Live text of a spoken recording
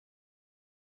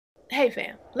Hey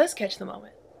fam, let's catch the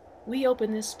moment. We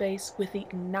open this space with the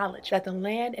knowledge that the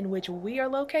land in which we are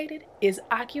located is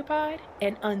occupied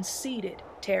and unceded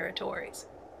territories.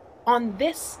 On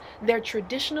this, their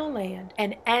traditional land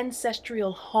and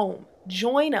ancestral home,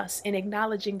 join us in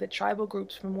acknowledging the tribal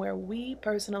groups from where we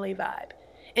personally vibe,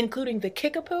 including the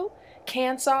Kickapoo,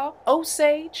 Kansas,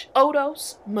 Osage,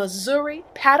 Odos, Missouri,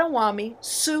 Potawatomi,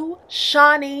 Sioux,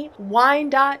 Shawnee,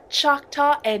 Wyandot,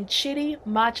 Choctaw, and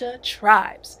Chitimacha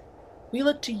tribes. We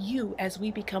look to you as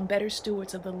we become better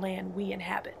stewards of the land we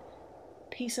inhabit.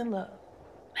 Peace and love.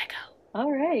 Let go. All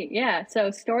right. Yeah.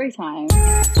 So story time.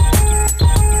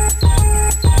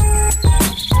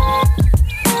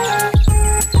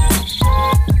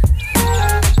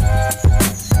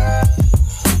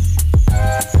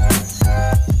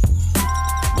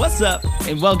 What's up,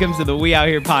 and welcome to the We Out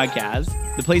Here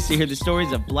podcast, the place to hear the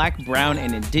stories of Black, Brown,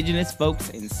 and Indigenous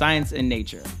folks in science and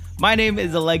nature. My name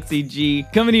is Alexi G,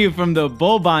 coming to you from the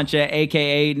Bull Bancha,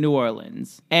 aka New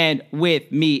Orleans. And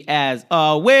with me, as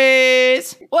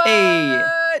always, What? Hey,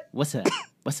 what's up?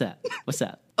 What's up? What's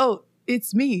up? Oh,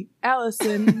 it's me,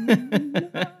 Allison.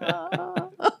 The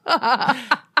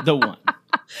one.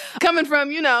 Coming from,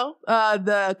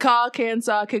 the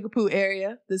Kansas, Kickapoo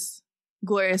area, this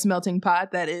glorious melting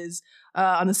pot that is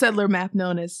on the settler map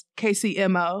known as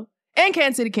KCMO and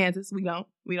Kansas City, Kansas.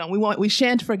 We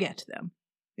shan't forget them.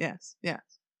 Yes.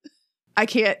 I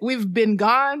can't. We've been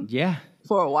gone. Yeah.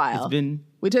 For a while.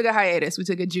 We took a hiatus. We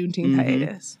took a Juneteenth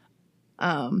hiatus,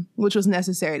 which was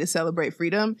necessary to celebrate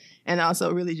freedom and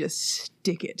also really just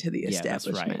stick it to the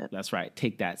establishment. That's right.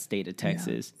 Take that, state of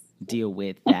Texas. Yeah. Deal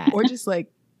with that. Or just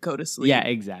go to sleep. Yeah,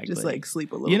 exactly. Just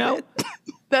sleep a little bit.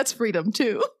 That's freedom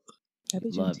too. Happy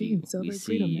Love Juneteenth. you. Celebrate We see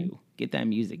freedom, you. man. Get that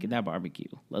music. Get that barbecue.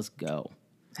 Let's go.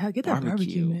 Get that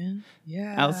barbecue, man.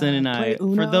 Yeah. Allison and I,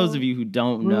 for those of you who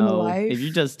don't know, if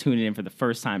you're just tuning in for the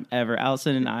first time ever,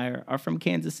 Allison and I are from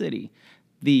Kansas City,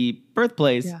 the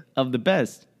birthplace of the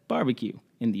best barbecue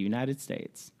in the United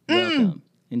States. Welcome.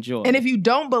 Enjoy. And if you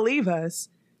don't believe us,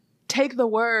 take the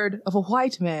word of a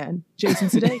white man, Jason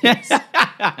Sudeikis,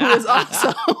 who is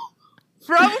also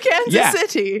from Kansas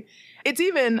City. It's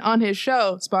even on his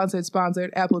show,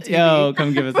 sponsored, Apple TV. Yo,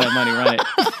 come give us that money, run it.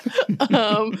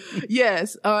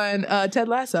 Yes, on Ted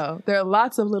Lasso. There are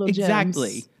lots of little gems.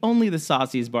 Exactly. Only the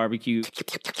sauciest barbecue.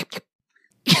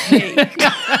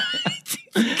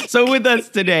 So with us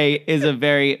today is a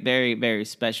very, very, very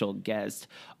special guest.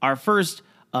 Our first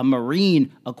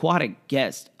marine aquatic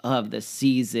guest of the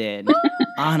season,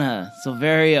 Ana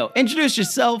Silverio. Introduce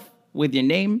yourself with your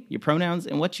name, your pronouns,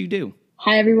 and what you do.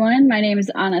 Hi, everyone. My name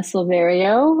is Ana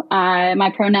Silverio.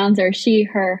 My pronouns are she,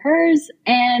 her, hers,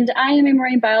 and I am a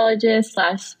marine biologist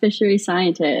 / fishery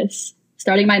scientist,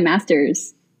 starting my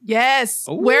master's. Yes.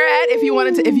 Ooh. Where at? If you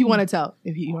want to tell.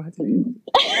 The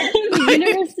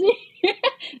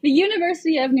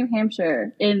University of New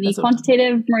Hampshire in the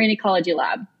Quantitative Marine Ecology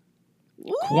Lab.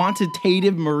 Ooh.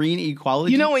 Quantitative Marine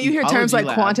Ecology? You know, when you hear terms like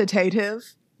lab.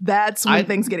 Quantitative, that's when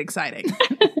things get exciting.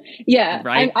 Yeah,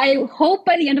 right? I hope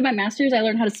by the end of my master's, I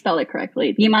learned how to spell it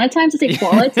correctly. The amount of times to say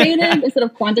qualitative instead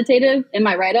of quantitative in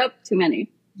my write-up, too many.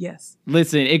 Yes.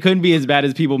 Listen, it couldn't be as bad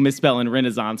as people misspelling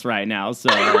Renaissance right now. So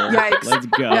let's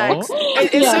go.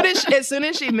 As soon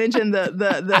as she mentioned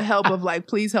the help of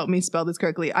please help me spell this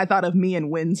correctly, I thought of me and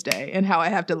Wednesday and how I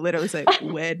have to literally say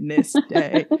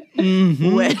Wednesday.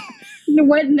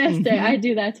 Wednesday, I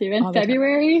do that too. In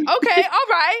February. Okay, all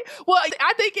right. Well,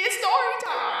 I think it's story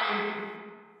time.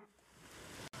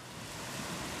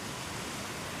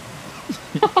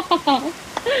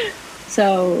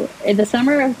 So in the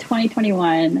summer of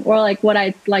 2021, or what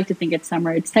I like to think it's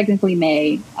summer, it's technically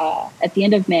May, at the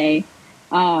end of May,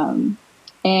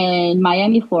 in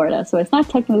Miami, Florida. So it's not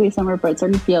technically summer, but it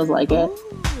certainly feels like it.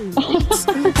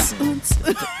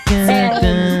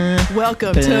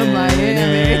 Welcome to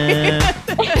Miami.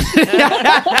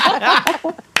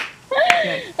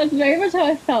 That's very much how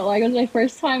I felt. It was my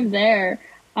first time there.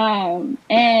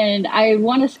 And I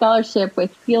won a scholarship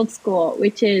with Field School,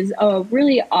 which is a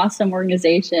really awesome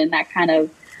organization that kind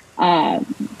of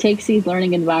takes these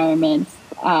learning environments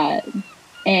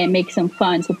and makes them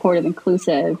fun, supportive,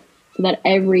 inclusive, so that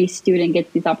every student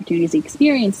gets these opportunities to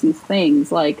experience these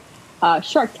things like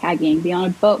shark tagging, be on a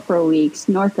boat for a week,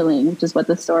 snorkeling, which is what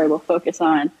the story will focus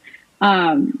on.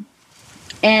 And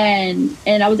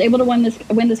I was able to win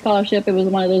the scholarship. It was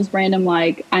one of those random,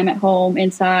 I'm at home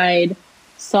inside,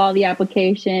 saw the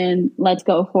application, let's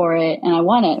go for it. And I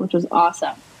won it, which was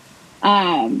awesome.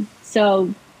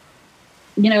 So,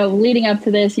 leading up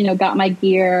to this, got my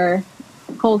gear,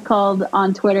 cold called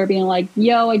on Twitter being like,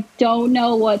 yo, I don't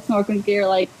know what snorkeling gear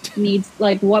needs,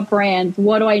 what brands,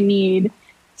 what do I need?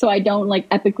 so I don't like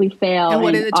epically fail. And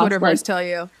what did the Twitterverse tell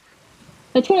you?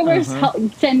 The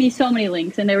Twitterverse sent me so many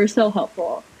links, and they were so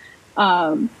helpful.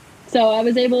 So I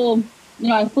was able,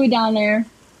 I flew down there.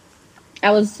 I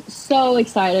was so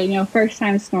excited, first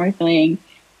time snorkeling.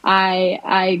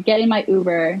 I get in my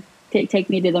Uber to take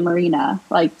me to the marina,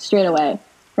 like straight away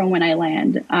from when I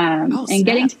land. And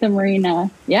getting to the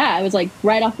marina, I was like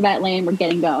right off the bat lane, we're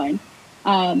getting going.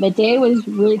 The day was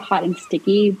really hot and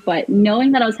sticky, but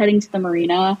knowing that I was heading to the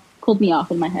marina cooled me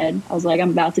off in my head. I was like, I'm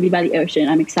about to be by the ocean.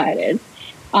 I'm excited.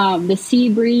 The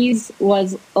sea breeze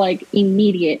was like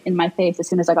immediate in my face as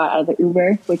soon as I got out of the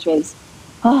Uber, which was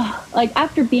like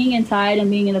after being inside and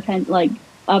being in the pen, like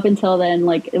up until then,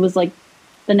 like it was like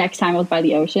the next time I was by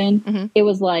the ocean, it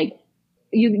was like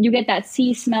you get that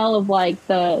sea smell of like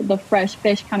the fresh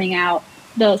fish coming out,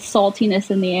 the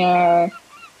saltiness in the air.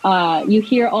 You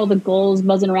hear all the gulls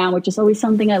buzzing around, which is always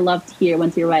something I love to hear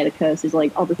once you're by the coast, is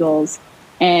like all the gulls.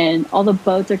 And all the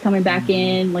boats are coming back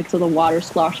in, like so the water's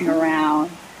sloshing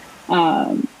around.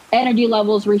 Energy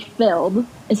levels refilled.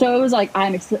 And so it was like,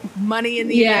 money in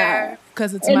the air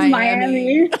because it's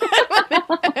Miami.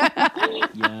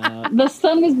 The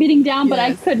sun was beating down, but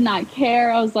I could not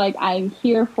care. I was like, I'm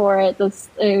here for it.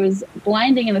 It was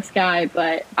blinding in the sky,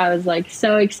 but I was like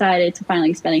so excited to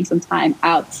finally spending some time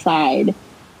outside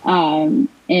in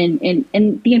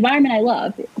the environment I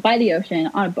love, by the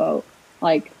ocean, on a boat.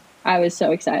 Like, I was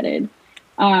so excited.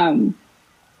 And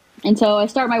so I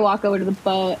start my walk over to the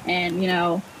boat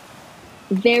and,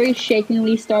 very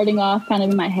shakingly starting off kind of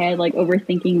in my head, like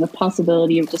overthinking the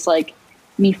possibility of just like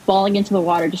me falling into the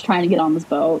water, just trying to get on this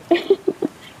boat.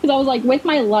 Because I was like with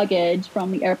my luggage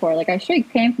from the airport, like I straight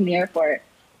came from the airport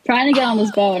trying to get on this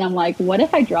boat. And I'm like, what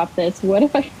if I drop this? What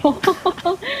if I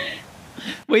fall?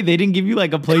 Wait, they didn't give you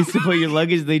like a place to put your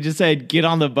luggage. They just said, get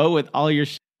on the boat with all your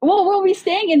Well, we'll be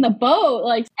staying in the boat.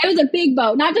 Like, it was a big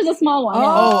boat, not just a small one.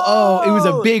 Oh, it was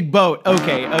a big boat.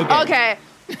 Okay.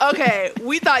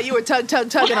 We thought you were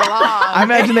tugging along. I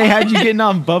imagine they had you getting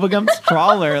on Bubba Gump's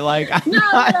trawler. Like, and in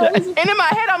my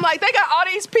head, I'm like, they got all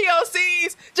these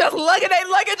POCs just lugging their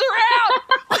luggage around.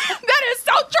 That is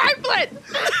so trifling.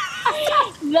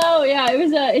 No,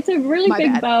 it's a really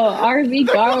big boat, RV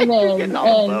Garmin,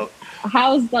 and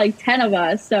housed like 10 of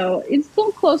us. So it's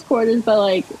still close quarters, but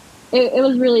like,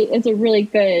 it's a really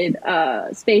good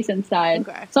space inside.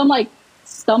 Okay. So I'm like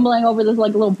stumbling over this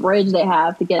like little bridge they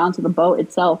have to get onto the boat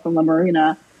itself from the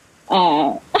marina.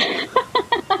 And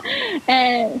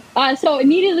so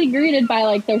immediately greeted by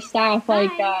like their staff,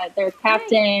 like their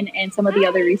captain and some of the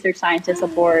other research scientists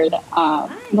aboard. They're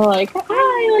like,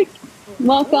 hi, like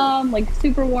welcome, like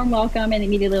super warm welcome, and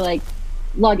immediately like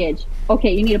luggage.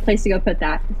 Okay, you need a place to go put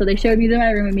that. So they showed me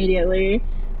my room immediately.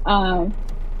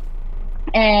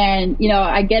 And,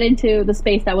 I get into the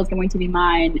space that was going to be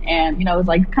mine, and, it was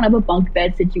like kind of a bunk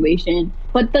bed situation.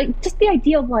 But just the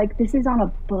idea of like, this is on a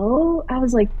boat, I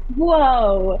was like,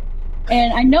 whoa.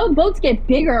 And I know boats get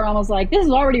bigger, and I was like, this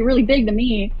is already really big to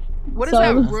me. What does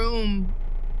that room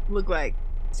look like?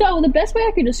 So the best way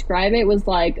I could describe it was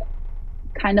like,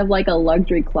 kind of like a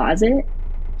luxury closet.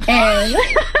 And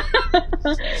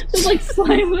it's like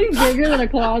slightly bigger than a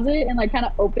closet, and like kind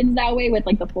of opens that way with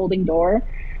like the folding door.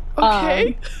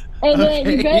 Okay. And then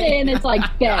you get in, it's like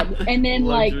bed, and then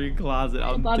luxury like closet,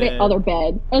 above it, other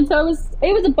bed. And so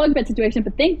it was a bug bed situation,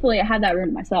 but thankfully I had that room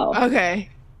to myself. Okay,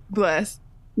 bless.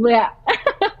 Yeah.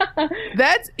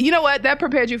 That's, you know what, that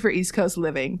prepared you for East Coast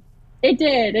living. It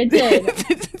did.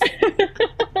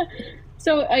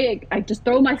 So I just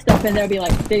throw my stuff in there and be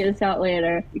like, figure this out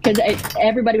later. Because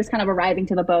everybody was kind of arriving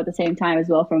to the boat at the same time as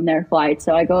well from their flight.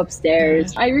 So I go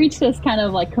upstairs. I reach this kind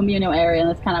of like communal area, and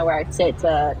that's kind of where I sit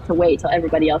to wait till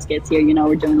everybody else gets here.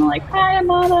 We're doing the like, hi,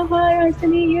 Amanda. Hi, nice to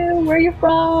meet you. Where are you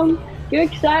from? You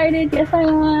excited? Yes, I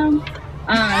am.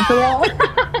 So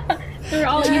we're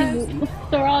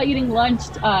all eating lunch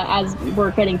as we're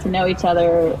getting to know each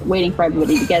other, waiting for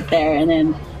everybody to get there. And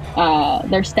then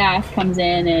their staff comes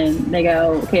in and they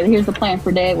go, okay, here's the plan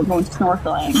for today. We're going to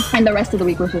snorkeling, and the rest of the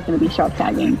week we're just going to be shark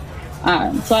tagging.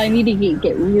 So I immediately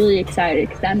get really excited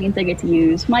because that means I get to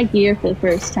use my gear for the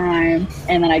first time,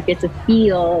 and then I get to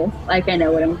feel like I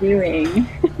know what I'm doing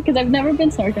because I've never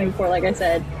been snorkeling before, like I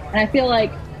said. And I feel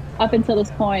like up until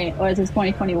this point, or this is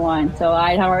 2021, so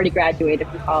I had already graduated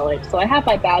from college. So I have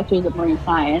my bachelor's of marine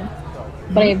science,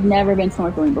 but I've never been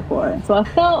snorkeling before. So I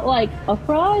felt like a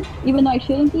fraud, even though I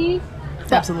shouldn't be.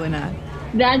 So absolutely not.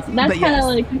 That's kind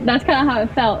of how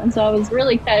it felt. And so I was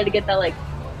really excited to get that like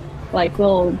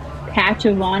little patch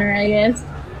of honor, I guess,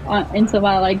 into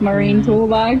my like marine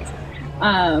toolbox.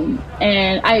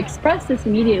 And I expressed this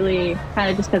immediately,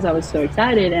 kind of just because I was so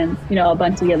excited, and you know, a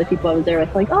bunch of the other people I was there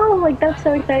with, like, oh, like that's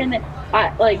so exciting that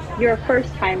you're a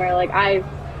first timer, I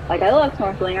love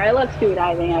snorkeling, or I love scuba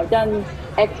diving, I've done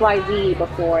XYZ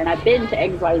before, and I've been to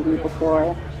XYZ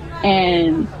before,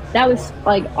 and that was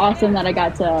like awesome that I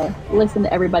got to listen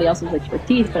to everybody else's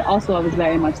expertise, but also I was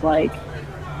very much like,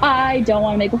 I don't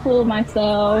want to make a fool of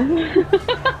myself.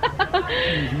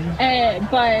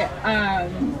 But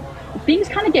things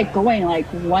kind of get going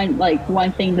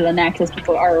one thing to the next as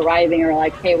people are arriving, or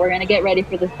like, hey, we're gonna get ready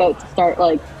for this boat to start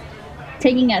like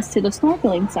taking us to the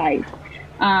snorkeling site.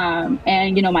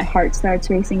 And you know, my heart starts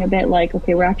racing a bit, like,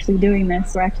 okay, we're actually doing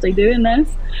this.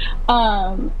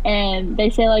 And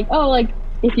they say like, oh, like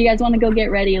if you guys want to go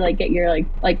get ready, like get your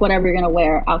like whatever you're gonna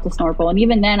wear out to snorkel. And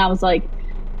even then I was like,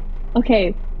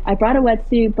 okay, I brought a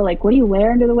wetsuit, but like, what do you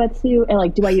wear under the wetsuit? And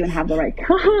like, do I even have the right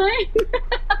kind?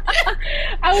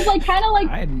 I was like, kind of like,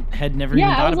 I had never even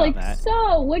thought about that.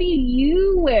 So what do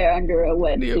you wear under a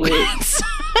wetsuit? They're like,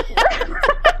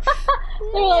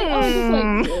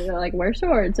 oh, just like wear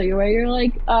shorts, so you wear your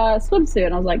like swimsuit.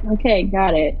 And I was like, okay,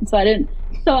 got it. So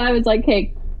I was like,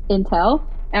 hey, Intel,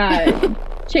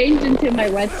 changed into my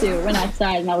wetsuit, went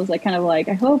outside, and I was like, kind of like,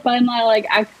 I hope I'm not like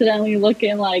accidentally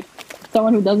looking like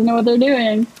someone who doesn't know what they're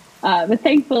doing. But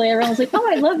thankfully everyone was like,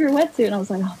 oh, I love your wetsuit. And I was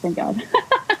like, oh, thank God.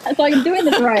 So I'm doing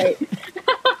this right.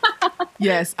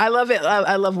 Yes, I love it.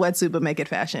 I love wetsuit, but make it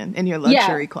fashion in your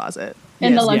luxury closet.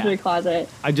 In the luxury closet.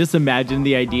 I just imagine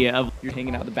the idea of you're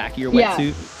hanging out the back of your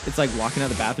wetsuit. It's like walking out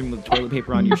the bathroom with toilet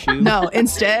paper on your shoe. No,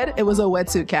 instead it was a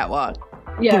wetsuit catwalk.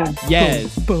 Yeah. Boom,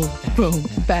 yes. Boom, boom, boom.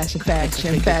 Fashion.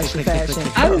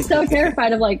 I was so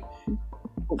terrified of like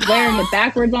wearing it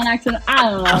backwards on accident. I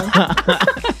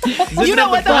don't know. You know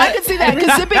what though? I can see that,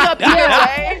 because zipping up either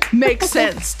way makes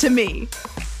sense to me.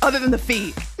 Other than the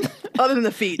feet.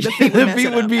 The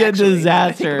feet would be a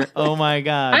disaster. Oh my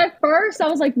God. At first I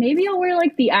was like, maybe I'll wear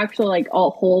like the actual like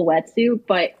whole wetsuit,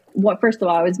 but first of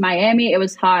all, it was Miami, it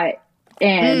was hot,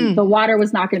 and the water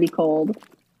was not going to be cold.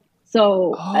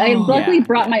 So I luckily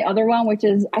brought my other one, which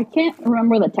is, I can't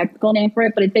remember the technical name for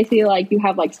it, but it's basically like you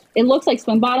have like, it looks like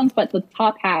swim bottoms, but the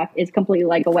top half is completely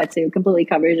like a wetsuit, completely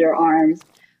covers your arms.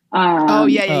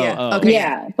 Okay.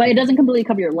 Yeah, but it doesn't completely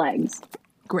cover your legs.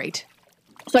 Great.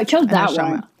 So I chose that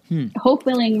one.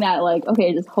 Hoping that like,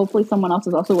 okay, just hopefully someone else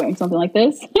is also wearing something like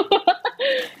this.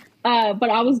 But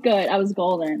I was good. I was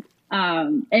golden.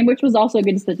 And which was also a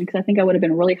good decision, because I think I would have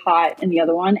been really hot in the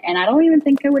other one. And I don't even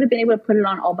think I would have been able to put it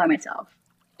on all by myself,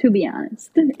 to be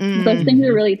honest. Those things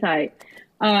are really tight.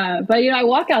 But you know, I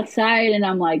walk outside and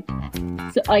I'm like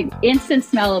instant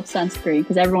smell of sunscreen,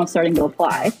 because everyone's starting to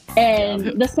apply.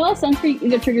 And the smell of sunscreen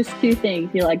either triggers two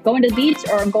things. You're like going to the beach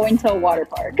or going to a water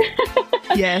park.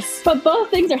 Yes. But both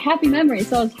things are happy memories.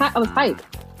 So I was hyped.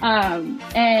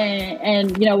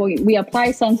 And you know, we apply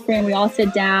sunscreen. We all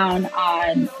sit down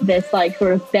on this like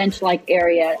sort of bench-like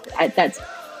area that's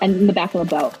in the back of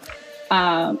the boat.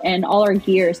 And all our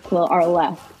gear is to our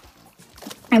left.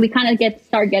 And we kind of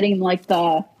start getting like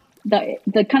the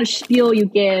kind of spiel you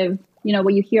give, you know,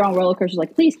 what you hear on roller coasters,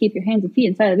 like, please keep your hands and feet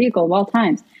inside the vehicle at all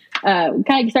times. We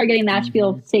kind of start getting that spiel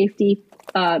of safety.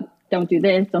 Don't do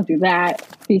this, don't do that.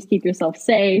 Please keep yourself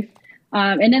safe.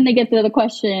 And then they get to the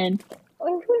question,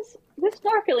 who's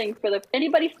snorkeling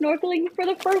anybody snorkeling for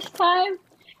the first time?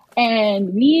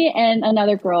 And me and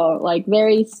another girl, like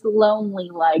very slowly,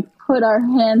 like put our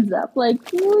hands up,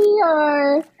 like we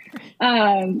are.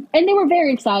 And they were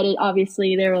very excited.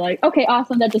 Obviously, they were like, okay,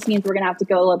 awesome. That just means we're going to have to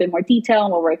go a little bit more detail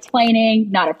on what we're explaining.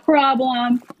 Not a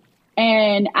problem.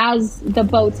 And as the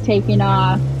boat's taking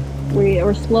off,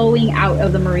 we're slowing out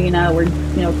of the marina. We're,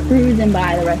 you know, cruising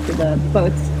by the rest of the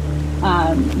boats,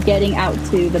 getting out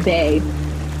to the bay.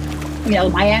 You know,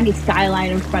 Miami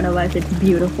skyline in front of us. It's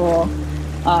beautiful.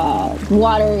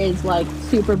 Water is like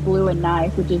super blue and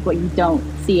nice, which is what you don't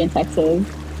see in Texas.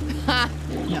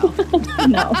 No.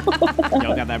 No.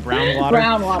 Y'all got that brown water?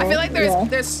 Brown water. I feel like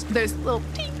there's little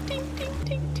ting, ting, ting,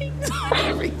 ting, tings on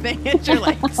everything as you're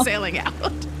like sailing out.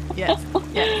 Yes,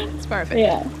 it's perfect.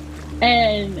 Yeah.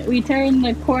 And we turn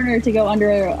the corner to go under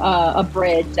a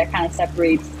bridge that kind of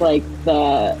separates like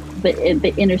the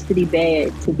inner city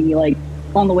bay to be like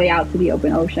on the way out to the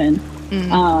open ocean.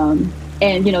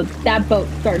 And you know, that boat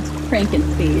starts cranking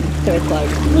speed, so it's like,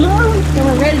 so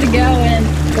we're ready to go, and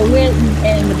the wind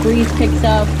and the breeze picks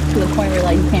up to the point where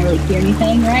like you can't really hear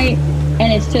anything, right?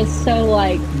 And it's just so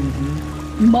like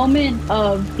moment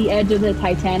of the edge of the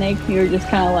Titanic. You're just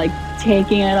kind of like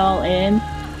taking it all in,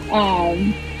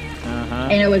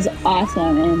 and it was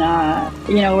awesome. And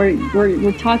you know,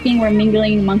 we're talking, we're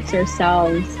mingling amongst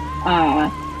ourselves,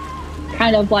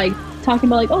 kind of like talking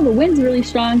about like, oh, the wind's really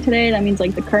strong today. That means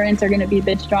like the currents are going to be a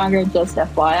bit stronger, just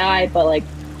FYI, but like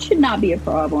should not be a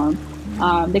problem.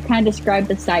 They kind of described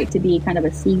the site to be kind of a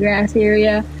seagrass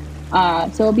area.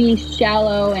 So it'll be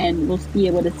shallow, and we'll be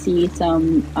able to see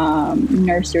some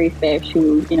nursery fish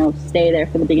who, you know, stay there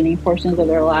for the beginning portions of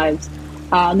their lives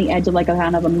on the edge of like a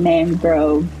kind of a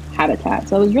mangrove habitat.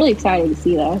 So I was really excited to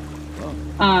see that.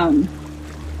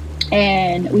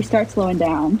 And we start slowing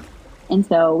down. And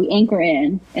so we anchor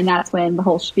in, and that's when the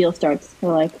whole spiel starts.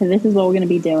 We're like, this is what we're going to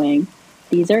be doing.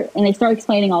 And they start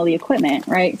explaining all the equipment,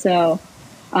 right? So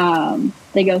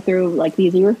they go through, like,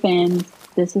 these are your fins.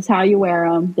 This is how you wear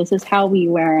them. This is how we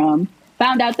wear them.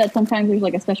 Found out that sometimes there's,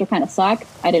 like, a special kind of sock.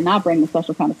 I did not bring the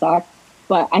special kind of sock.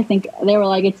 But I think they were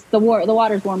like, the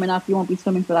water's warm enough. You won't be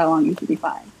swimming for that long. You should be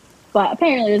fine. But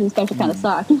apparently there's a special kind of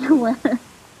sock you can wear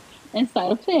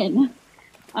inside a fin.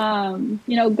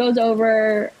 You know, goes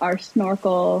over our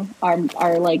snorkel,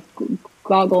 our like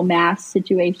goggle mask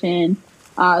situation.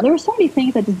 There were so many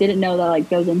things I just didn't know that like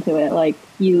goes into it. Like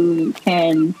you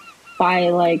can buy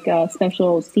like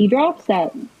special sea drops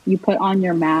that you put on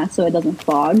your mask so it doesn't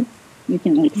fog. You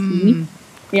can like see.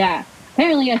 Yeah.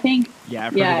 Apparently, I think. Yeah,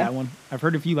 I've heard of that one. I've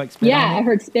heard if you like spit on it. Yeah, I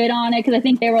heard spit on it because I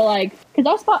think they were like,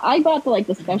 because I bought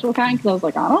the special kind because I was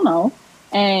like, I don't know.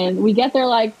 And we get there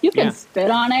like, you can spit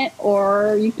on it,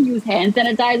 or you can use hand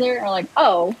sanitizer, or like,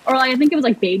 oh, or like I think it was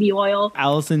like baby oil.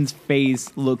 Allison's face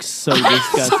looks so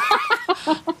disgusting.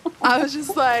 I was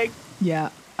just like, yeah,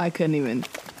 I couldn't even.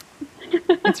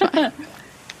 It's fine.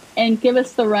 And give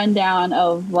us the rundown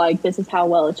of like, this is how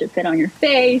well it should fit on your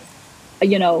face.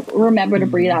 You know, remember to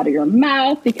breathe out of your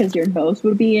mouth because your nose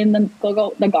would be in the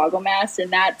goggle mask,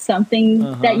 and that's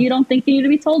something that you don't think you need to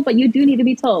be told, but you do need to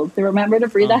be told to remember to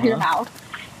breathe out of your mouth.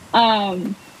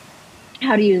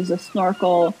 How to use a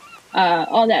snorkel,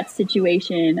 all that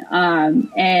situation,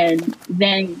 and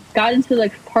then got into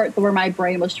the part where my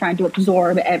brain was trying to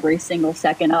absorb every single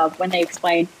second of when they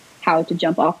explained how to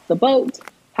jump off the boat,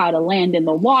 how to land in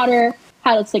the water,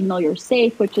 how to signal you're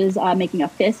safe, which is making a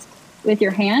fist with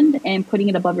your hand and putting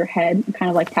it above your head, kind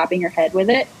of like tapping your head with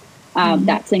it.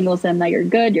 That signals them that you're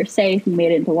good, you're safe, you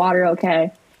made it into water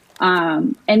okay.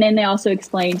 And then they also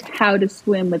explained how to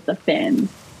swim with the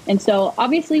fins. And so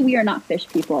obviously we are not fish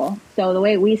people. So the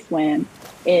way we swim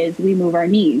is we move our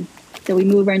knees. So we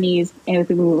move our knees, and if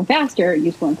we move them faster,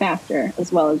 you swim faster,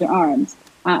 as well as your arms.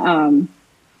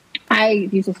 I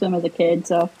used to swim as a kid,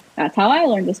 so that's how I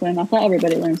learned to swim. That's how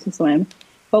everybody learns to swim.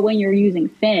 But when you're using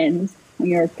fins, when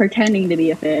you're pretending to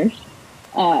be a fish,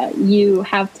 you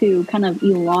have to kind of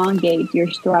elongate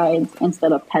your strides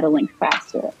instead of pedaling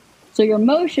faster. So your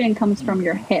motion comes from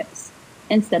your hips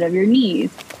instead of your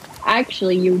knees.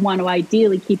 Actually, you want to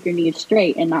ideally keep your knees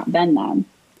straight and not bend them.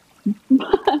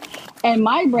 And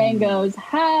my brain goes,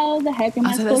 how the heck am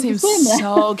I supposed to swim that?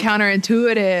 So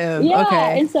counterintuitive. Yeah,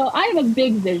 okay. And so I'm a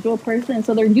big visual person,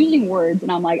 so they're using words,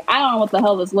 and I'm like, I don't know what the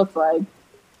hell this looks like.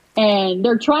 And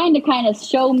they're trying to kind of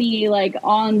show me, like,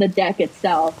 on the deck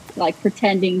itself, like,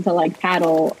 pretending to, like,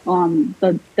 paddle on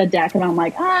the deck. And I'm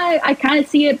like, I kind of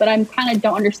see it, but I kind of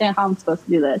don't understand how I'm supposed to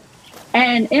do this.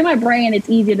 And in my brain, it's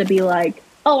easy to be like,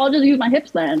 oh, I'll just use my hips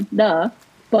then. Duh.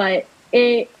 But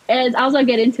as I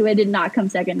get into it, did not come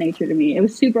second nature to me. It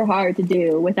was super hard to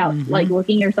do without, like,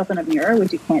 looking yourself in a mirror,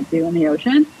 which you can't do in the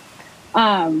ocean.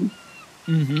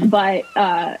 But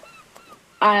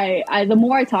I the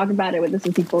more I talk about it with this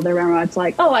with people, they remember it's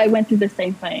like, oh, I went through the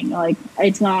same thing. Like,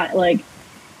 it's not like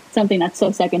something that's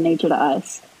so second nature to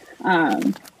us.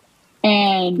 And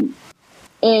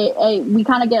we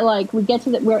kind of get like,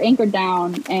 we're anchored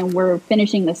down and we're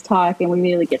finishing this talk, and we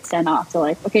immediately get sent off. So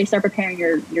like, okay, start preparing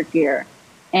your gear.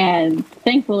 And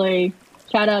thankfully,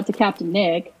 shout out to Captain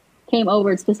Nick, came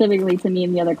over specifically to me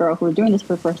and the other girl who were doing this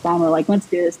for the first time. We're like, let's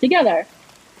do this together.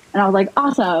 And I was like,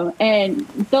 awesome. And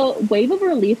the wave of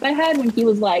relief I had when he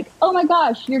was like, oh my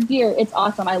gosh, your gear, it's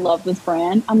awesome. I love this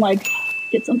brand. I'm like,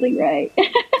 get something right.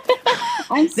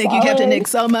 Thank you, Captain Nick,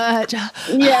 so much.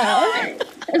 Yeah.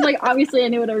 It's like, obviously I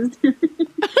knew what I was doing.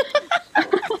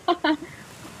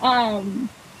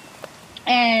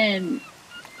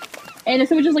 And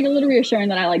so it was just like a little reassuring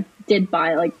that I like did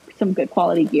buy like some good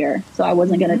quality gear. So I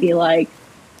wasn't going to be like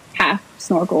half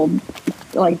snorkeled,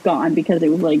 like gone because it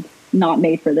was like not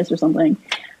made for this or something.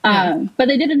 But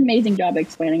they did an amazing job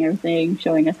explaining everything,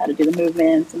 showing us how to do the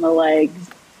movements and the legs,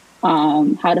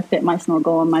 how to fit my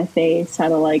snorkel on my face, how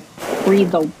to like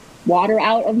breathe the water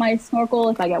out of my snorkel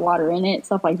if I get water in it,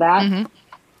 stuff like that.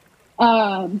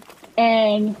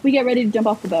 And we get ready to jump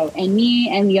off the boat, and me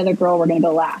and the other girl were going to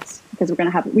go last because we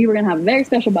were going to have a very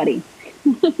special buddy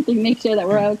to make sure that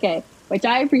we're okay, which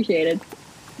I appreciated.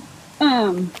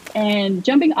 And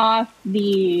jumping off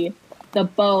the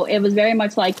boat, it was very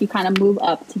much like you kind of move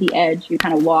up to the edge. You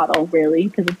kind of waddle, really,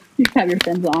 because you have your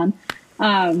fins on.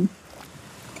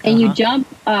 And you jump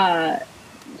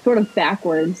sort of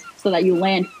backwards so that you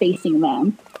land facing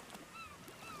them.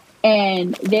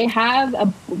 And they have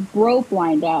a rope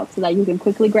lined out so that you can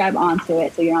quickly grab onto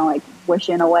it so you're not like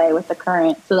whooshing away with the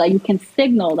current, so that you can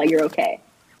signal that you're okay.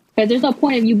 Because there's no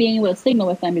point of you being able to signal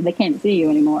with them if they can't see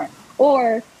you anymore.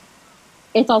 Or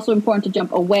it's also important to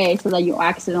jump away so that you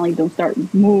accidentally don't start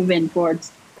moving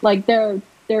towards, like, their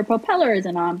propeller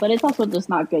isn't on, but it's also just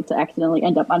not good to accidentally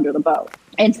end up under the boat.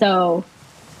 And so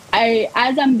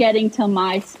as I'm getting to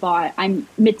my spot, I'm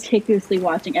meticulously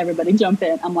watching everybody jump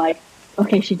in. I'm like,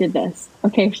 okay, she did this.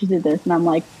 Okay, she did this. And I'm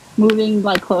like moving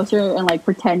like closer and like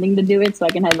pretending to do it so I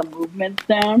can have the movements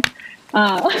down.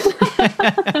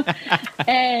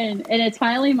 And it's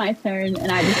finally my turn,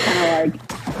 and I just kind of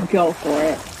like go for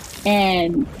it.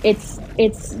 And it's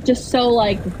just so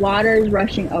like water's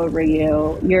rushing over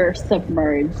you. You're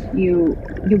submerged. You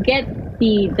get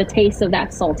the taste of that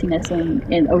saltiness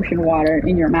in ocean water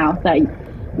in your mouth that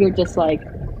you're just like,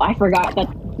 I forgot that,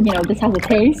 you know, this has a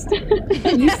taste.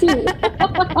 You see,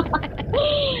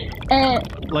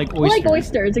 and like oysters. Like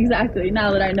oysters, exactly.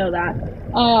 Now that I know that.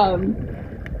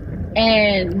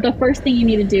 And the first thing you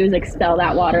need to do is expel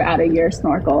that water out of your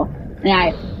snorkel.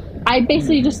 And I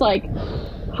basically just like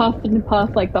huffed and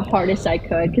puffed like the hardest I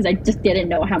could, because I just didn't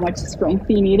know how much strength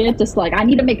you needed. Just like, I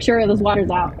need to make sure this water's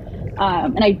out.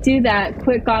 And I do that,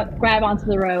 quick grab onto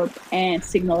the rope and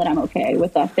signal that I'm okay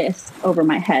with a fist over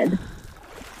my head.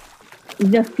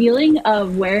 The feeling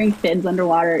of wearing fins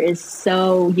underwater is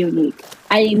so unique.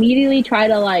 I immediately try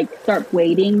to like start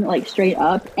wading like straight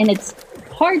up, and it's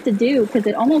hard to do because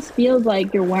it almost feels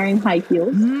like you're wearing high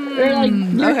heels. Or like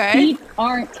your feet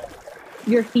aren't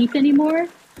your feet anymore.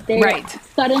 They're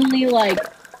suddenly like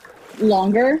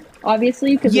longer,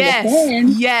 obviously, because of the fin.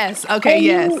 Yes. Okay.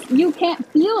 And yes. You can't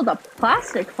feel the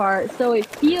plastic part, so it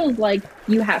feels like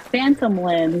you have phantom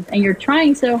limbs, and you're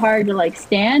trying so hard to like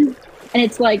stand, and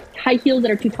it's like high heels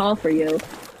that are too tall for you,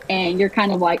 and you're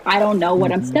kind of like, I don't know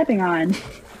what I'm stepping on.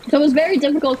 So it was very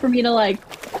difficult for me to like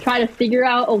try to figure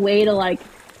out a way to like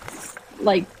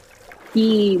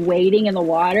be wading in the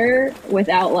water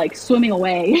without like swimming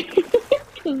away.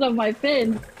 Because of my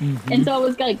fins. And so it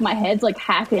was like my head's like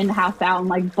half in, half out, and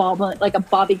like bobbing like a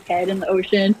bobbing head in the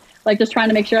ocean, like just trying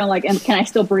to make sure I'm like, can I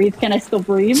still breathe? Can I still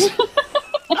breathe?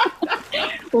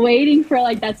 Waiting for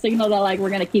like that signal that like we're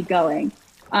gonna keep going.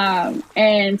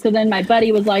 And so then my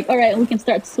buddy was like, all right, we can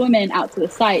start swimming out to the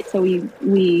site. So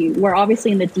we were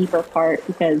obviously in the deeper part,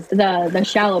 because the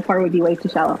shallow part would be way too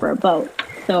shallow for a boat.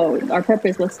 So our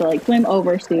purpose was to like swim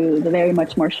over to the very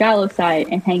much more shallow side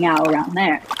and hang out around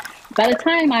there. By the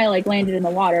time I like landed in the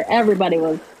water, everybody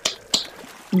was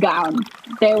gone.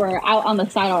 They were out on the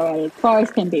side already, as far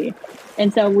as can be.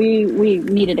 And so we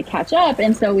needed to catch up.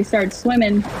 And so we started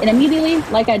swimming, and immediately,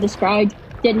 like I described,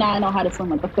 did not know how to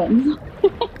swim with the fins.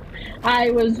 I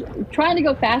was trying to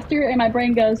go faster, and my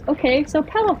brain goes, okay, so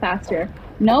paddle faster.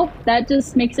 Nope, that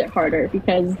just makes it harder,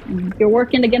 because you're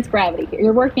working against gravity.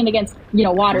 You're working against,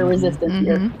 water resistance,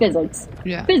 your physics.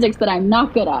 Yeah. Physics that I'm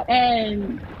not good at.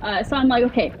 And so I'm like,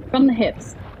 okay, from the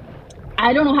hips.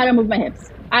 I don't know how to move my hips.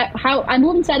 I'm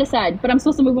moving side to side, but I'm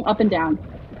supposed to move them up and down.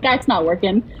 That's not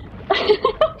working.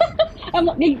 I'm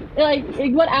like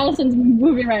what Allison's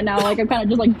moving right now. Like I'm kind of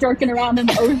just like jerking around in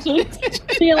the ocean.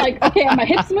 So you're like, okay, are my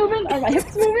hips moving? Are my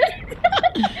hips moving?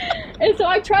 And so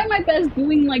I try my best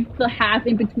doing like the half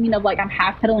in between of like I'm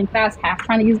half pedaling fast, half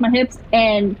trying to use my hips.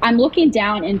 And I'm looking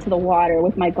down into the water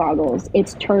with my goggles.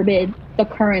 It's turbid. The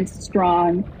current's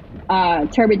strong.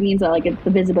 Turbid means that like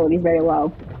the visibility is very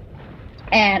low.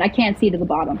 And I can't see to the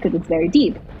bottom because it's very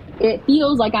deep. It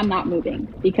feels like I'm not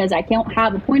moving because I can't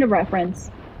have a point of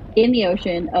reference in the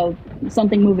ocean of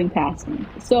something moving past me.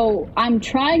 So I'm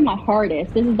trying my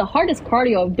hardest. This is the hardest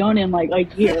cardio I've done in like a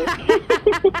year.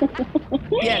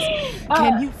 Yes.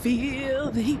 Can you feel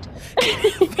the heat?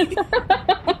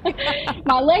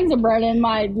 My legs are burning.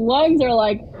 My lungs are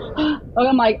like,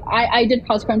 I'm like, I did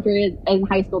cross country in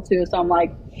high school too. So I'm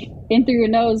like, in through your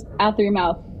nose, out through your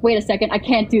mouth. Wait a second. I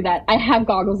can't do that. I have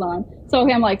goggles on. So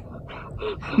I'm like,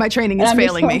 my training is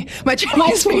failing me. My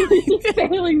training is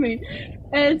failing me.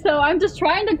 And so I'm just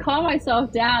trying to calm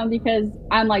myself down because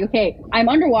I'm like, okay, I'm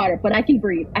underwater, but I can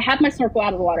breathe. I have my snorkel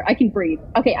out of the water. I can breathe.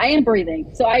 Okay, I am breathing.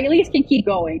 So I at least can keep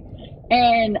going.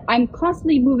 And I'm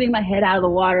constantly moving my head out of the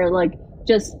water, like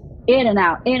just in and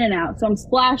out, in and out. So I'm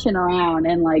splashing around,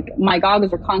 and like my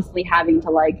goggles are constantly having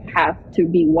to have to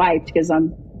be wiped because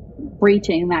I'm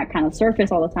breaching that kind of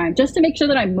surface all the time just to make sure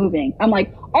that I'm moving. I'm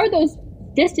like, are those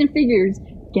distant figures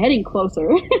getting closer.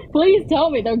 Please tell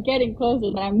me they're getting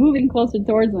closer, that I'm moving closer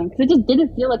towards them, because it just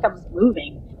didn't feel like I was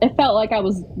moving. It felt like I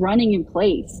was running in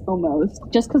place almost,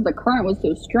 just because the current was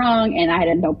so strong and I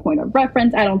had no point of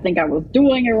reference. I don't think I was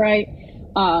doing it right.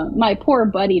 My poor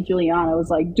buddy Juliana was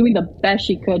like doing the best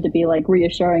she could to be like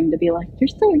reassuring, to be like, you're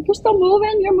still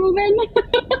moving, you're moving,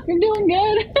 you're doing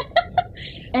good.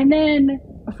 And then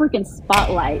a freaking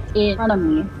spotlight in front of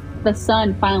me. The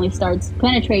sun finally starts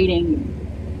penetrating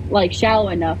like shallow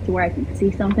enough to where I can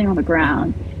see something on the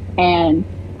ground. And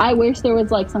I wish there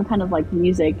was like some kind of like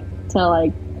music to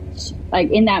like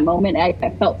in that moment. I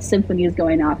felt symphonies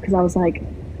going off, because I was like,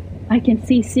 I can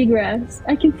see seagrass,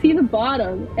 I can see the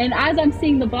bottom, and as I'm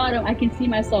seeing the bottom, I can see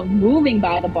myself moving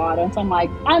by the bottom. So I'm like,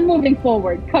 I'm moving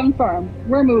forward, confirm,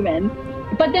 we're moving.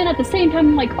 But then at the same time,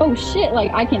 I'm like, oh shit,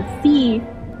 like I can see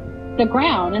the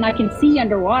ground and I can see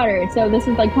underwater. So this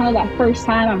is like kind of that first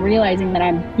time I'm realizing that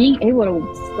I'm being able to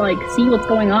like see what's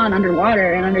going on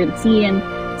underwater and under the sea, and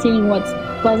seeing what's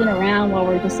buzzing around while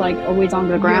we're just like always on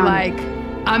the ground. You're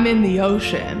like, I'm in the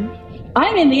ocean.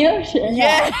 I'm in the ocean.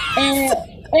 Yes. And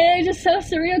it's just so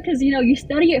surreal, because, you know, you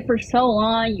study it for so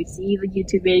long. You see the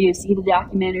YouTube videos, you see the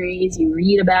documentaries, you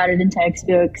read about it in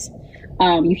textbooks,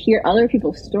 you hear other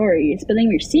people's stories. But then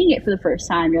when you're seeing it for the first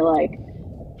time, you're like,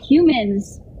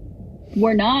 humans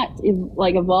were not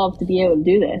like evolved to be able to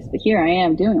do this, but here I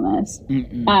am doing this.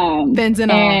 Fins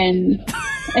and all.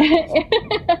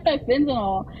 Fins and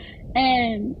all.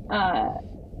 And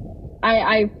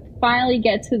I finally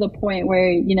get to the point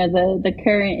where, you know, the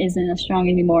current isn't as strong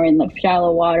anymore in the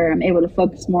shallow water. I'm able to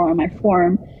focus more on my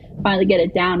form, finally get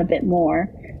it down a bit more.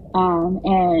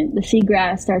 And the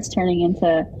seagrass starts turning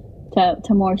into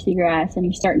more seagrass, and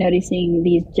you start noticing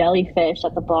these jellyfish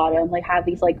at the bottom, like have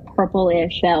these like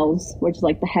purplish shells, which is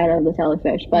like the head of the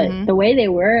jellyfish. But the way they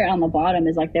were on the bottom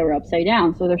is like they were upside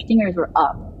down, so their stingers were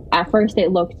up. At first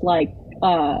it looked like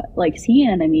sea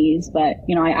anemones, but,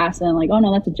 you know, I asked them like, oh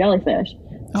no, that's a jellyfish.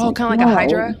 Oh, kind of like a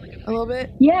hydra a little bit?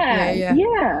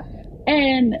 Yeah.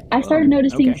 And I started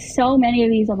noticing so many of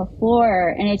these on the floor,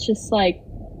 and it's just like,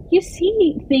 you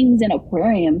see things in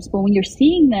aquariums, but when you're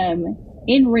seeing them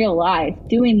in real life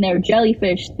doing their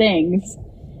jellyfish things,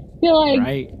 you're like,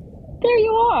 there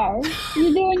you are,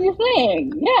 you're doing your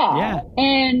thing. Yeah.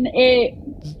 And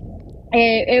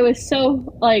it was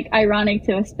so like ironic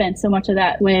to have spent so much of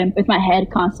that swim with my head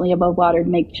constantly above water to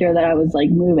make sure that I was like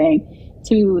moving,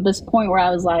 to this point where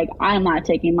I was like, I'm not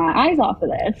taking my eyes off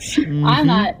of this. I'm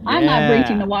not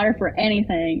breaching the water for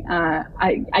anything.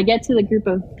 I get to the group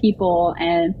of people,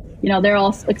 and, you know, they're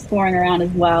all exploring around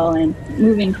as well and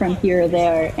moving from here or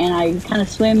there. And I kind of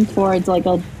swim towards like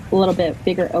a little bit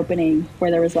bigger opening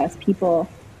where there was less people,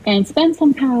 and spend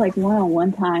some kind of like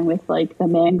one-on-one time with like the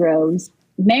mangroves.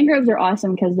 Mangroves are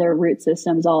awesome because their root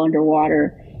system's all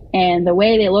underwater. And the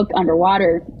way they look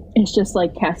underwater, it's just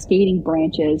like cascading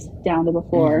branches down to the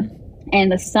floor.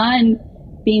 And the sun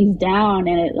beams down,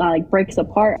 and it like breaks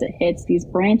apart. It hits these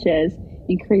branches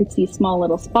and creates these small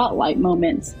little spotlight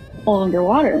moments all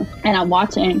underwater. And I'm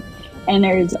watching, and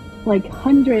there's like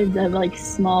hundreds of like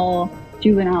small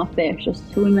juvenile fish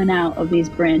just swimming out of these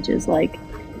branches. Like,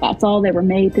 that's all they were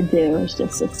made to do, is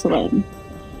just to swim.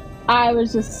 I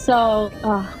was just so,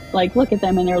 like, look at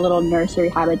them in their little nursery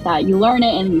habitat. You learn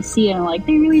it and you see it, and like,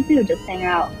 they really do just hang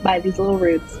out by these little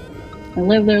roots and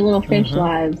live their little fish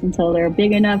lives until they're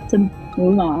big enough to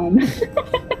move on.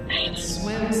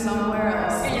 Swim somewhere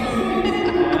else.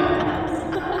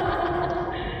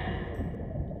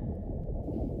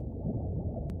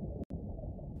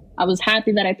 I was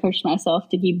happy that I pushed myself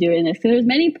to keep doing this, because there's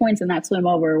many points in that swim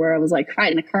over where I was like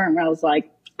fighting the current, where I was like,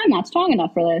 I'm not strong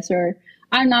enough for this, or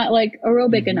I'm not like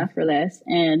aerobic enough for this.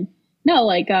 And no,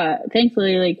 like,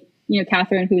 thankfully, like, you know,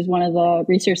 Catherine, who's one of the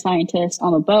research scientists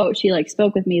on the boat, she like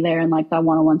spoke with me there in like that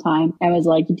one-on-one time, and was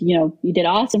like, you know, you did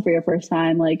awesome for your first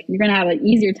time. Like, you're going to have an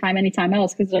easier time anytime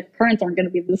else, because the currents aren't going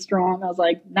to be this strong. I was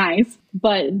like, nice.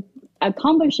 But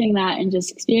accomplishing that and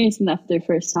just experiencing that for the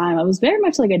first time, I was very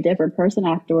much like a different person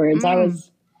afterwards. I was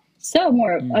so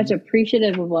much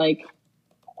appreciative of like,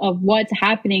 of what's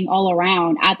happening all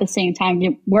around at the same time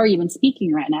we're even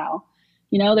speaking right now.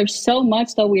 You know, there's so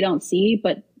much that we don't see,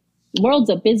 but the world's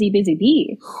a busy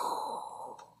bee.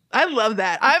 I love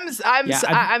that.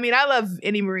 I mean, I love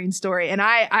any marine story. And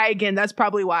I again, that's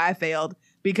probably why I failed,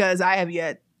 because I have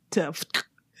yet to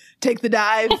take the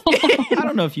dive. I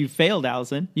don't know if you failed,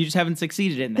 Allison. You just haven't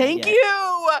succeeded in that Thank yet. you.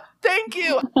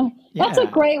 That's a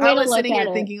great way to look at it. I was sitting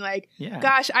here thinking like,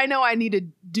 gosh, I know I need to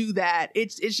do that.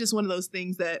 It's just one of those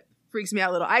things that freaks me out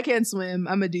a little. I can swim.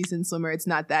 I'm a decent swimmer. It's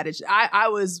not that. I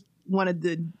was wanted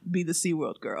to be the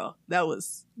SeaWorld girl. That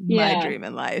was my dream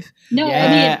in life. No,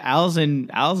 yeah, I mean,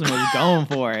 Allison was going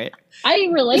for it. I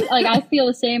relate. Like, I feel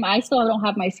the same. I still don't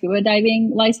have my scuba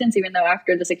diving license, even though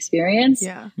after this experience,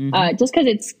 just because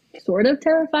it's sort of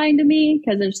terrifying to me,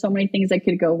 because there's so many things that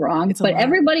could go wrong. But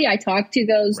everybody I talk to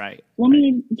goes, well, I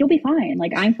mean, you'll be fine.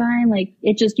 Like, I'm fine. Like,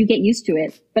 it just, you get used to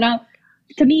it. But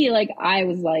to me, like, I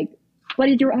was like, what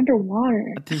did you're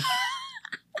underwater?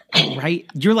 Right?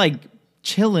 You're like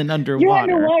chilling underwater. You're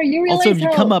underwater. You realize also, if you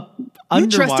come up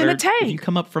underwater, in a tank. If you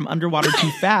come up from underwater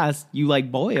too fast, you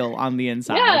like boil on the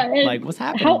inside. Yeah, like what's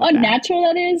happening? How unnatural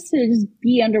that is to just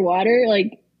be underwater.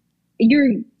 Like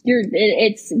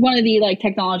it's one of the like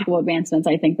technological advancements.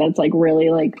 I think that's like really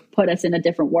like put us in a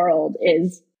different world.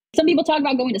 Is some people talk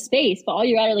about going to space, but all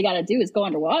you really got to do is go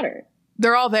underwater.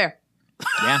 They're all there.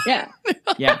 Yeah,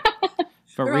 yeah,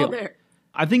 for They're real. All there.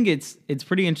 I think it's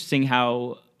pretty interesting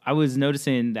how I was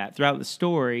noticing that throughout the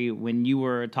story, when you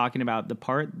were talking about the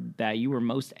part that you were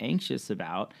most anxious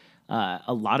about,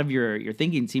 a lot of your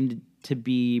thinking seemed to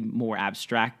be more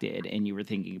abstracted, and you were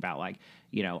thinking about like,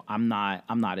 you know, I'm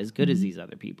not as good as these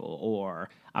other people, or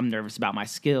I'm nervous about my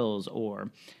skills, or,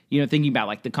 you know, thinking about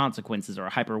like the consequences or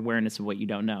hyper awareness of what you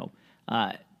don't know.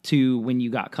 To when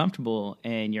you got comfortable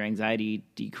and your anxiety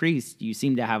decreased, you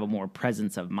seemed to have a more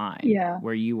presence of mind,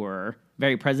 where you were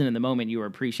very present in the moment. You were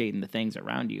appreciating the things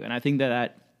around you. And I think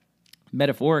that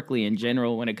metaphorically in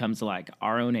general, when it comes to like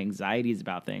our own anxieties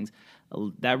about things,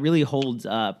 that really holds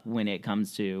up when it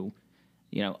comes to,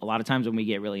 you know, a lot of times when we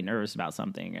get really nervous about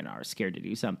something and are scared to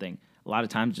do something, a lot of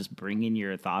times just bringing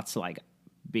your thoughts to like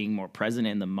being more present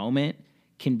in the moment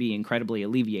can be incredibly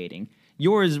alleviating.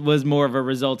 Yours was more of a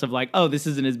result of like, oh, this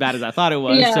isn't as bad as I thought it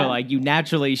was. So like you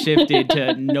naturally shifted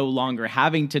to no longer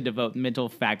having to devote mental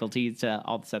faculties to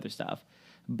all this other stuff.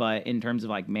 But in terms of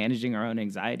like managing our own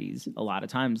anxieties, a lot of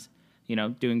times, you know,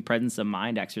 doing presence of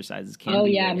mind exercises can be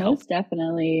really helpful. Most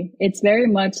definitely. It's very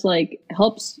much like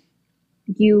helps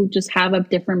you just have a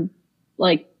different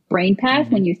like brain path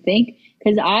when you think.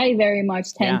 Because I very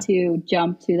much tend to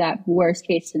jump to that worst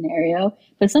case scenario.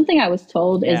 But something I was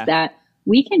told is that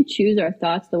we can choose our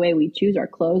thoughts the way we choose our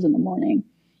clothes in the morning.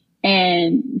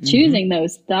 And choosing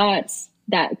those thoughts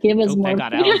that give us more...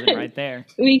 That got Allison right there.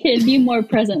 We can be more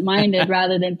present-minded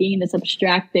rather than being this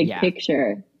abstract big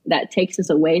picture that takes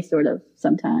us away sort of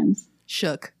sometimes.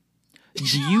 Shook.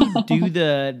 Do you do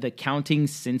the counting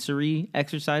sensory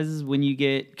exercises when you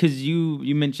get... Because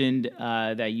you mentioned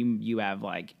that you have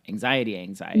like anxiety.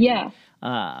 Yeah.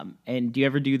 And do you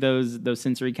ever do those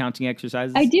sensory counting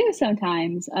exercises? I do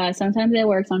sometimes. Sometimes they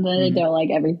work, sometimes they don't, like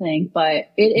everything.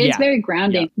 But it's very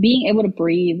grounding. Being able to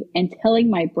breathe and telling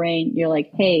my brain, you're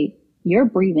like, hey, you're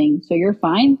breathing, so you're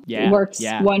fine. It works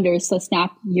wonders to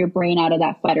snap your brain out of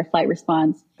that fight or flight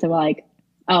response to like,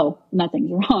 oh, nothing's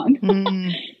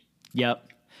wrong. Yep.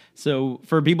 So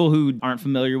for people who aren't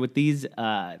familiar with these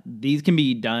can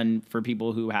be done for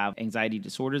people who have anxiety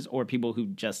disorders or people who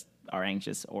just are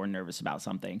anxious or nervous about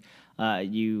something.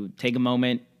 You take a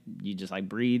moment, you just like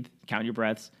breathe, count your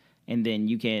breaths, and then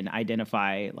you can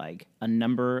identify like a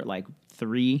number, like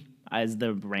 3 as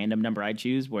the random number I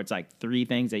choose, where it's like 3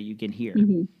 things that you can hear.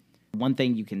 One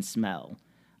thing you can smell.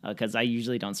 Because I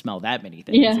usually don't smell that many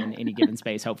things in any given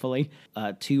space, hopefully.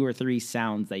 2 or 3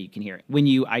 sounds that you can hear. When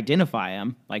you identify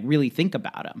them, like really think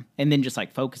about them and then just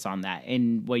like focus on that.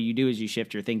 And what you do is you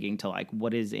shift your thinking to like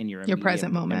what is in your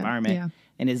present moment environment. Yeah.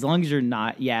 And as long as you're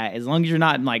not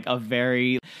in like a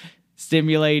very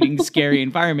stimulating, scary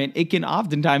environment, it can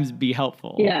oftentimes be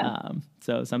helpful. Yeah.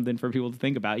 So something for people to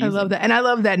think about. I love that. And I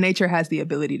love that nature has the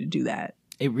ability to do that.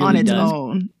 It really on its does.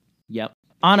 own. Yep.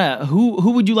 Anna,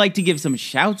 who would you like to give some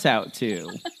shouts out to?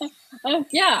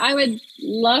 I would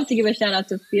love to give a shout out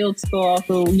to Field School,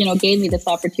 who, you know, gave me this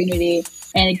opportunity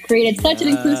and created such an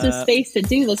inclusive space to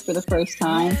do this for the first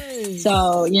time. Nice.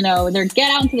 So, you know,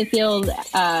 get out into the field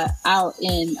out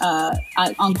in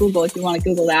on Google if you want to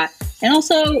Google that. And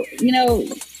also, you know,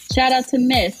 shout out to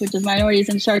MISS, which is Minorities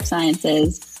in Shark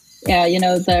Sciences. Yeah, you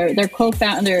know, their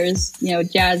co-founders, you know,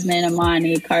 Jasmine,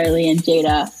 Amani, Carly, and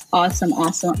Jada. Awesome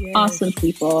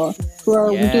people who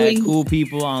are doing cool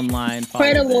people online.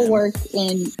 Incredible work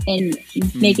in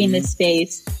making this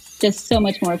space just so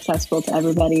much more accessible to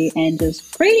everybody and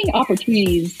just creating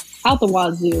opportunities out the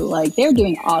wazoo. Like, they're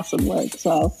doing awesome work.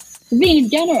 So being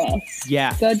generous.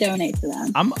 Yeah. Go donate to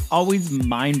them. I'm always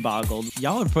mind boggled.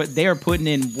 They are putting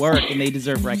in work and they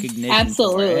deserve recognition.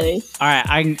 Absolutely. All right.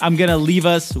 I'm going to leave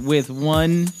us with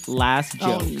one last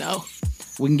joke. Oh, no.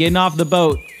 When getting off the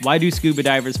boat, why do scuba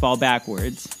divers fall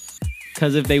backwards?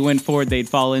 Because if they went forward, they'd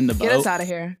fall in the boat. Get us out of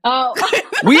here. Oh.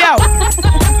 We out.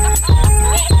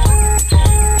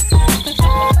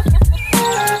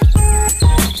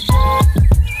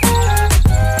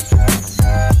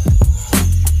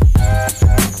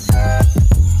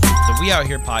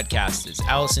 podcast is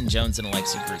Allison Jones and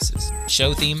Alexi Bruce's.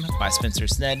 Show theme by Spencer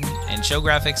Snedden and show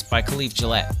graphics by Khalif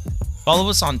Gillette. Follow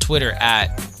us on Twitter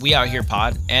at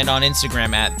WeOutHerePod and on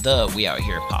Instagram at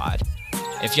TheWeOutHerePod.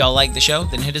 If y'all like the show,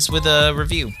 then hit us with a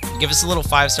review. Give us a little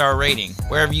 5-star rating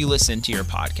wherever you listen to your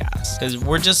podcast. Because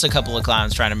we're just a couple of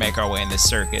clowns trying to make our way in this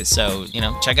circus. So,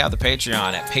 check out the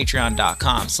Patreon at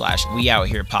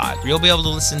patreon.com/WeOutHerePod. Where you'll be able to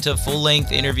listen to a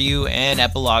full-length interview and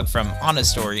epilogue from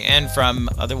Anna's story and from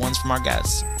other ones from our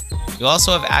guests. You'll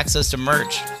also have access to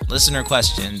merch, listener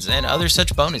questions, and other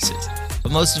such bonuses.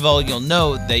 But most of all, you'll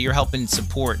know that you're helping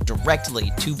support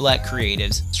directly 2 Black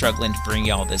creatives struggling to bring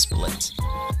y'all this blitz.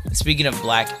 And speaking of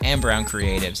Black and brown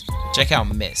creatives, check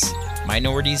out MISS,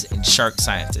 Minorities in Shark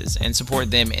Sciences, and support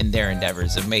them in their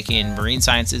endeavors of making marine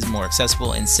sciences more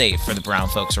accessible and safe for the brown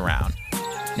folks around.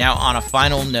 Now, on a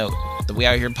final note, the We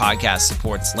Out Here podcast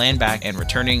supports land back and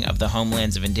returning of the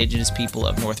homelands of Indigenous people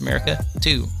of North America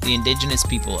to the Indigenous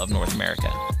people of North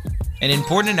America. An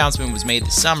important announcement was made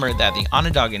this summer that the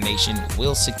Onondaga Nation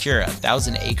will secure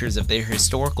 1,000 acres of their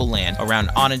historical land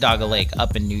around Onondaga Lake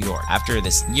up in New York after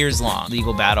this years-long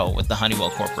legal battle with the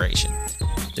Honeywell Corporation.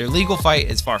 Their legal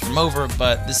fight is far from over,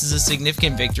 but this is a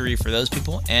significant victory for those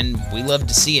people, and we love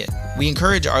to see it. We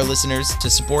encourage our listeners to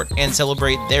support and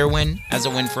celebrate their win as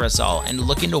a win for us all, and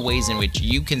look into ways in which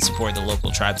you can support the local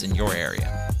tribes in your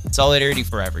area. Solidarity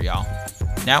forever, y'all.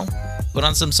 Now, put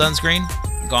on some sunscreen,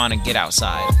 go on and get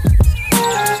outside.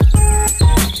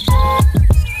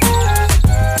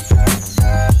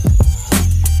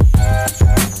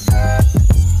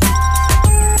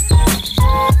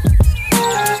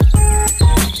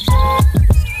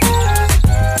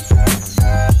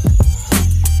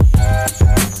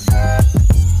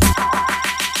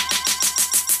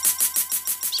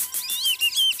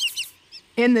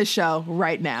 In the show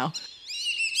right now.